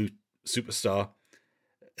absolute superstar.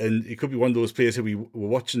 And he could be one of those players who we were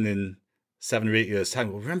watching in 7 or 8 years'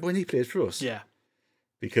 time. Well, remember when he played for us? Yeah.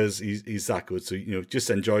 Because he's that good. So, just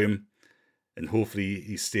enjoy him. And hopefully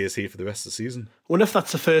he stays here for the rest of the season. I wonder if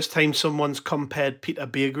that's the first time someone's compared Peter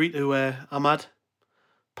Beagrie to Ahmad.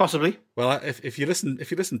 Possibly. Well, if you listen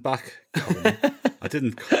back, Colin, I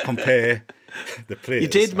didn't compare the players. You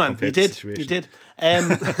did, man. You did.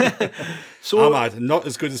 So Ahmad, not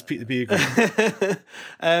as good as Peter Beagrie.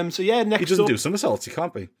 So yeah, next he doesn't do somersaults. He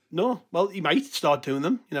can't be. No. Well, he might start doing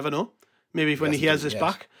them. You never know. Maybe when he hears this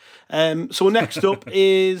back. So next up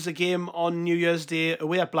is a game on New Year's Day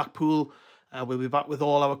away at Blackpool. We'll be back with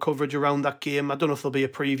all our coverage around that game. I don't know if there'll be a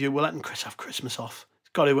preview. We're letting Chris have Christmas off. He's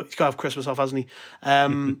got to have Christmas off, hasn't he?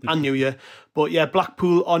 And New Year. But yeah,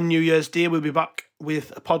 Blackpool on New Year's Day. We'll be back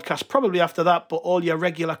with a podcast probably after that. But all your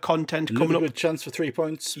regular content coming up. Another good chance for 3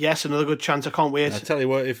 points. Yes, another good chance. I can't wait. And I tell you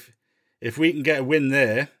what, if we can get a win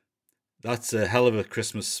there, that's a hell of a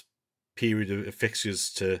Christmas period of fixtures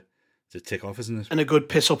to tick off, isn't it? And a good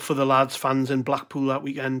piss up for the lads, fans in Blackpool that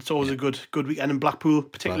weekend. It's always a good weekend in Blackpool,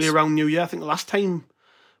 particularly around New Year. I think the last time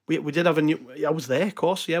we did have I was there, of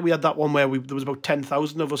course. Yeah, we had that one where there was about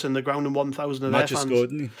 10,000 of us in the ground and 1,000 of their fans. Scored,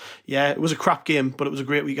 didn't he? Yeah, it was a crap game, but it was a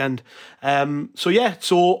great weekend. So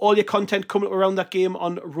all your content coming up around that game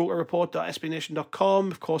on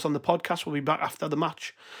rotorreport.sbnation.com. Of course, on the podcast, we'll be back after the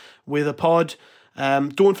match with a pod.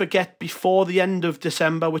 Don't forget, before the end of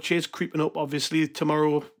December, which is creeping up, obviously,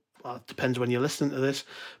 tomorrow. Well, it depends when you're listening to this.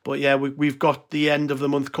 But yeah, we've got the end of the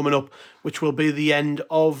month coming up, which will be the end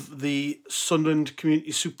of the Sunderland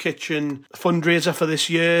Community Soup Kitchen fundraiser for this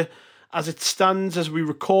year. As it stands, as we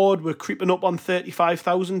record, we're creeping up on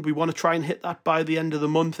 35,000. We want to try and hit that by the end of the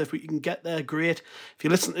month. If we can get there, great. If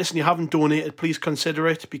you listen to this and you haven't donated, please consider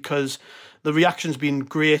it because the reaction's been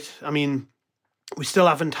great. I mean, we still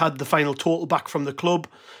haven't had the final total back from the club,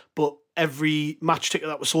 but every match ticket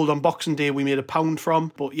that was sold on Boxing Day, we made £1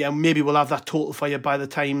 from. But yeah, maybe we'll have that total for you by the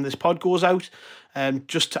time this pod goes out.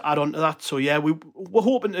 Just to add on to that. So yeah, we're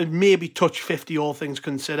hoping to maybe touch 50, all things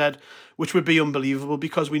considered, which would be unbelievable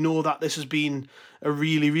because we know that this has been a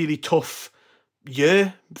really, really tough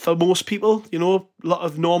year for most people. A lot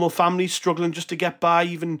of normal families struggling just to get by,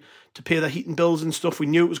 even to pay their heating bills and stuff. We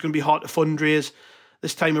knew it was going to be hard to fundraise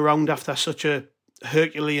this time around after such a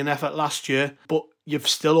Herculean effort last year, but you've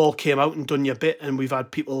still all came out and done your bit, and we've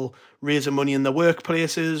had people raising money in their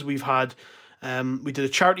workplaces. We've had, we did a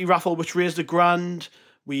charity raffle which raised £1,000.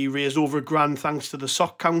 We raised over £1,000 thanks to the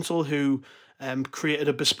Sock Council, who created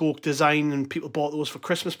a bespoke design, and people bought those for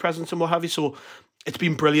Christmas presents and what have you. So it's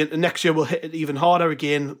been brilliant, and next year we'll hit it even harder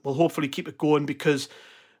again. We'll hopefully keep it going, because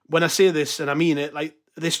when I say this, and I mean it, like,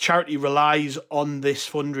 this charity relies on this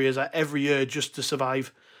fundraiser every year just to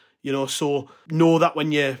survive. You know, so know that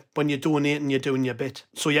when you're donating, you're doing your bit.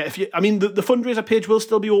 So yeah, the fundraiser page will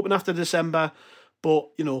still be open after December, but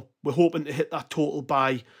you know, we're hoping to hit that total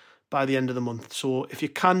by the end of the month. So if you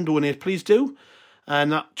can donate, please do.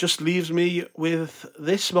 And that just leaves me with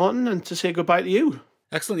this, Martin, and to say goodbye to you.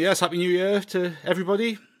 Excellent. Yes, Happy New Year to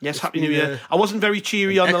everybody. Yes, Happy New Year. I wasn't very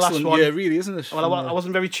cheery on the last one. Yeah, really, isn't it? Well, I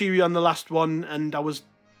wasn't very cheery on the last one, and I was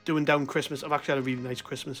doing down Christmas. I've actually had a really nice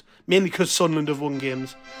Christmas, mainly because Sunderland have won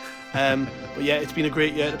games. But yeah, it's been a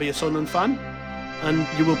great year to be a Sunderland fan, and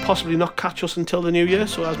you will possibly not catch us until the new year.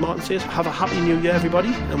 So as Martin says, have a happy new year, everybody,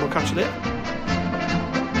 and we'll catch you later.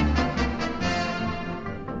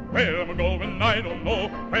 Where am I going? I don't know.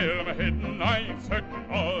 Where am I heading? I ain't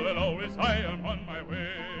certain. All I know is I am on my way.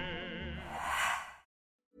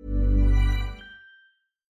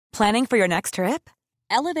 Planning for your next trip?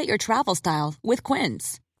 Elevate your travel style with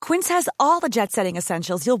Quince. Quince has all the jet-setting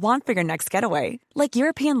essentials you'll want for your next getaway, like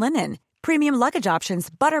European linen, premium luggage options,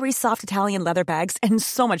 buttery soft Italian leather bags, and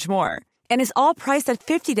so much more. And is all priced at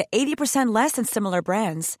 50 to 80% less than similar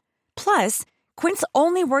brands. Plus, Quince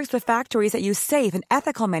only works with factories that use safe and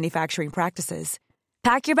ethical manufacturing practices.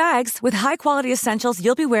 Pack your bags with high-quality essentials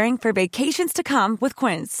you'll be wearing for vacations to come with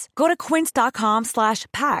Quince. Go to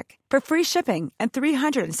quince.com/pack for free shipping and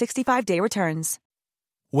 365-day returns.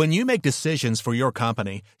 When you make decisions for your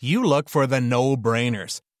company, you look for the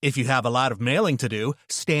no-brainers. If you have a lot of mailing to do,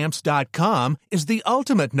 Stamps.com is the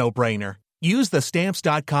ultimate no-brainer. Use the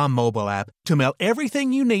Stamps.com mobile app to mail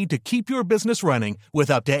everything you need to keep your business running with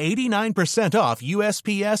up to 89% off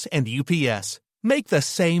USPS and UPS. Make the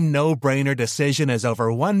same no-brainer decision as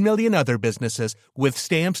over 1 million other businesses with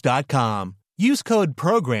Stamps.com. Use code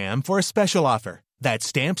PROGRAM for a special offer. That's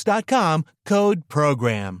Stamps.com, code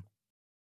PROGRAM.